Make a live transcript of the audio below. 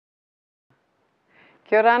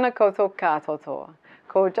Kia ora ana koutou katoa.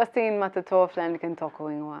 Ko Justine Matatoa Flanagan toko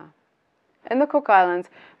ingoa. In the Cook Islands,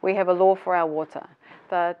 we have a law for our water.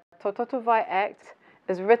 The Tototuvai Act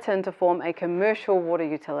is written to form a commercial water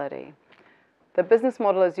utility. The business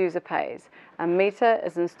model is user pays. A meter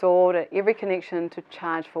is installed at every connection to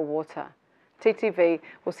charge for water. TTV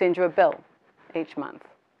will send you a bill each month.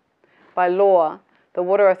 By law, the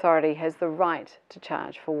Water Authority has the right to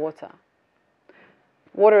charge for water.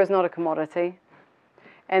 Water is not a commodity,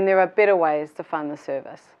 and there are better ways to fund the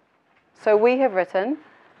service. So we have written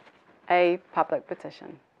a public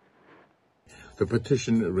petition. The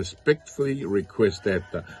petition respectfully requests that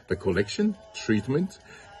the collection, treatment,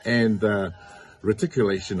 and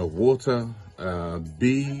reticulation of water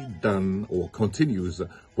be done or continues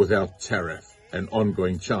without tariff and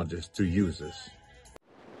ongoing charges to users.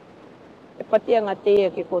 E patianga te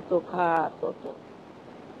ke koto ka toto.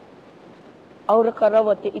 Aura ka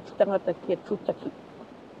rawa te ititangata ke tutaki.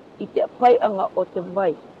 I te pai anga o te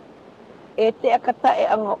vai. E te akatae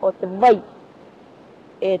anga o te vai.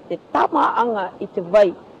 E te tama anga I te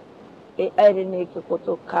vai. E aere nei ke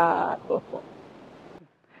koto ka toto.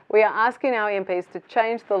 We are asking our MPs to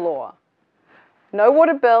change the law. No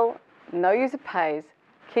water bill, no user pays,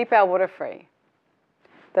 keep our water free.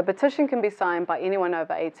 The petition can be signed by anyone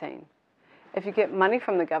over 18. If you get money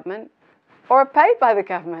from the government or are paid by the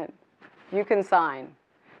government, you can sign.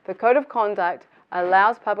 The Code of Conduct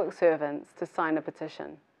allows public servants to sign a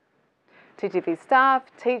petition. TTV staff,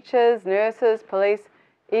 teachers, nurses, police,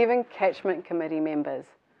 even catchment committee members.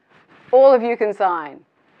 All of you can sign.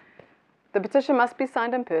 The petition must be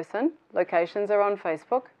signed in person. Locations are on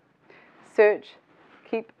Facebook. Search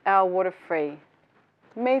Keep Our Water Free.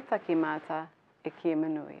 Me taki mata e kia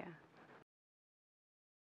manuia.